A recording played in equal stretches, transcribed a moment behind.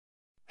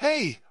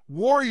Hey,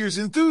 Warriors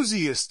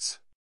enthusiasts!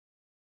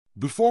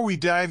 Before we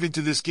dive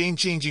into this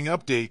game-changing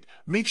update,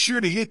 make sure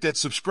to hit that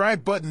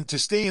subscribe button to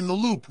stay in the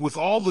loop with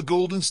all the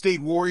Golden State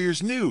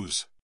Warriors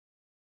news.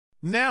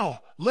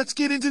 Now, let's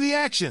get into the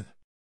action.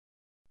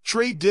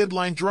 Trade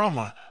deadline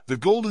drama. The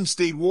Golden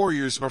State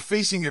Warriors are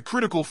facing a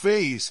critical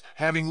phase,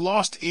 having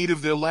lost 8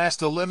 of their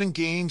last 11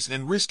 games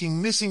and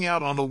risking missing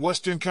out on the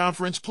Western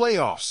Conference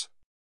playoffs.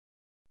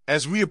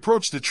 As we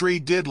approach the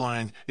trade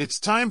deadline, it's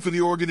time for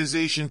the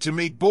organization to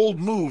make bold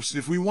moves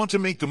if we want to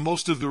make the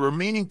most of the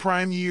remaining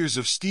prime years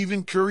of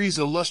Stephen Curry's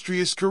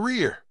illustrious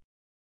career.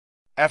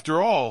 After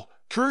all,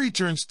 Curry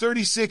turns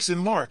 36 in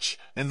March,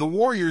 and the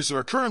Warriors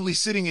are currently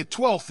sitting at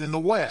 12th in the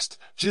West,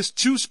 just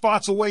 2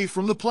 spots away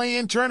from the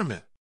play-in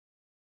tournament.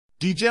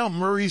 Dejounte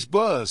Murray's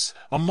buzz.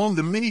 Among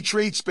the many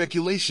trade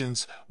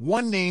speculations,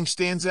 one name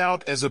stands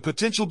out as a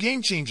potential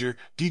game-changer: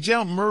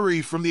 Dejounte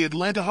Murray from the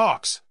Atlanta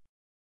Hawks.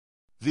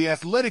 The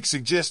Athletic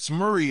suggests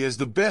Murray as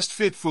the best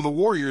fit for the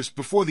Warriors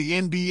before the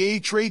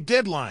NBA trade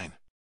deadline.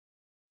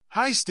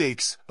 High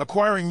stakes.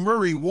 Acquiring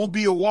Murray won't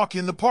be a walk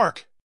in the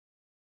park.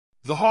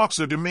 The Hawks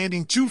are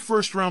demanding 2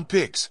 first-round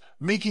picks,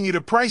 making it a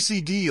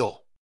pricey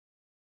deal.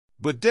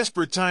 But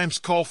desperate times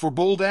call for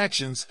bold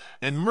actions,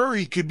 and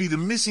Murray could be the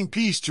missing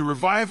piece to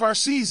revive our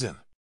season.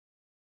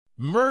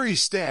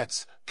 Murray's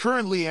stats,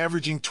 currently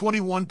averaging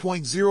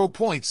 21.0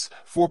 points,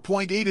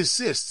 4.8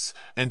 assists,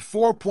 and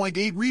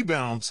 4.8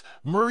 rebounds,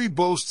 Murray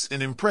boasts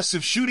an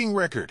impressive shooting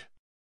record.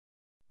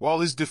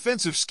 While his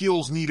defensive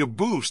skills need a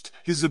boost,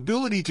 his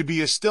ability to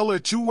be a stellar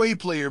two-way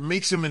player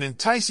makes him an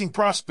enticing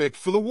prospect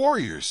for the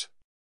Warriors.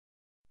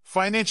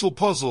 Financial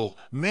puzzle.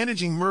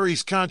 Managing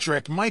Murray's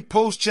contract might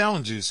pose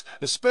challenges,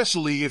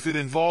 especially if it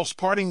involves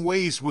parting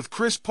ways with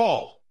Chris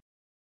Paul.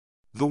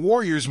 The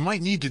Warriors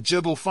might need to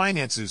juggle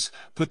finances,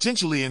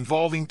 potentially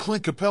involving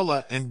Clint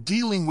Capella and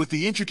dealing with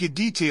the intricate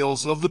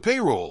details of the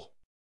payroll.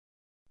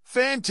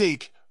 Fan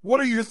take. What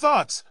are your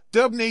thoughts,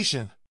 Dub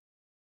Nation?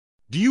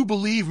 Do you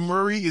believe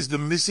Murray is the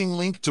missing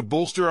link to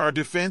bolster our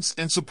defense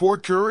and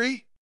support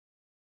Curry?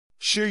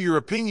 Share your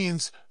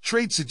opinions,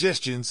 trade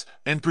suggestions,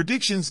 and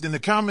predictions in the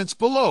comments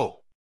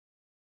below.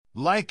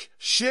 Like,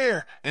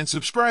 share, and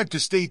subscribe to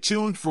stay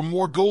tuned for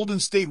more Golden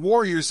State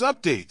Warriors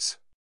updates.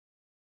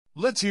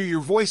 Let's hear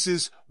your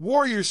voices,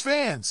 Warriors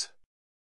fans!